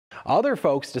Other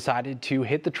folks decided to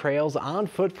hit the trails on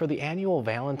foot for the annual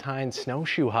Valentine's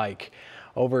snowshoe hike.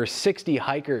 Over 60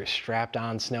 hikers strapped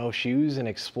on snowshoes and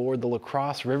explored the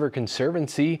Crosse River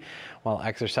Conservancy. While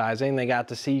exercising, they got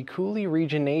to see Coulee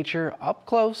region nature up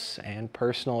close and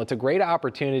personal. It's a great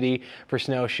opportunity for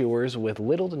snowshoers with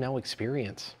little to no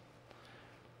experience.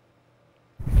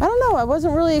 I don't know, I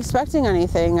wasn't really expecting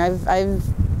anything. I've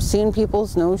seen people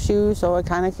snowshoe, so I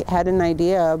kind of had an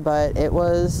idea, but it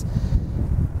was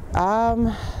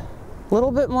a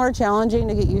little bit more challenging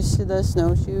to get used to the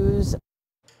snowshoes.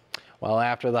 Well,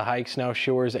 after the hike,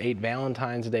 snowshoers ate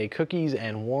Valentine's Day cookies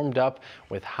and warmed up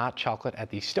with hot chocolate at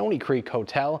the Stony Creek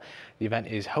Hotel. The event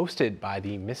is hosted by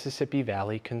the Mississippi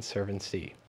Valley Conservancy.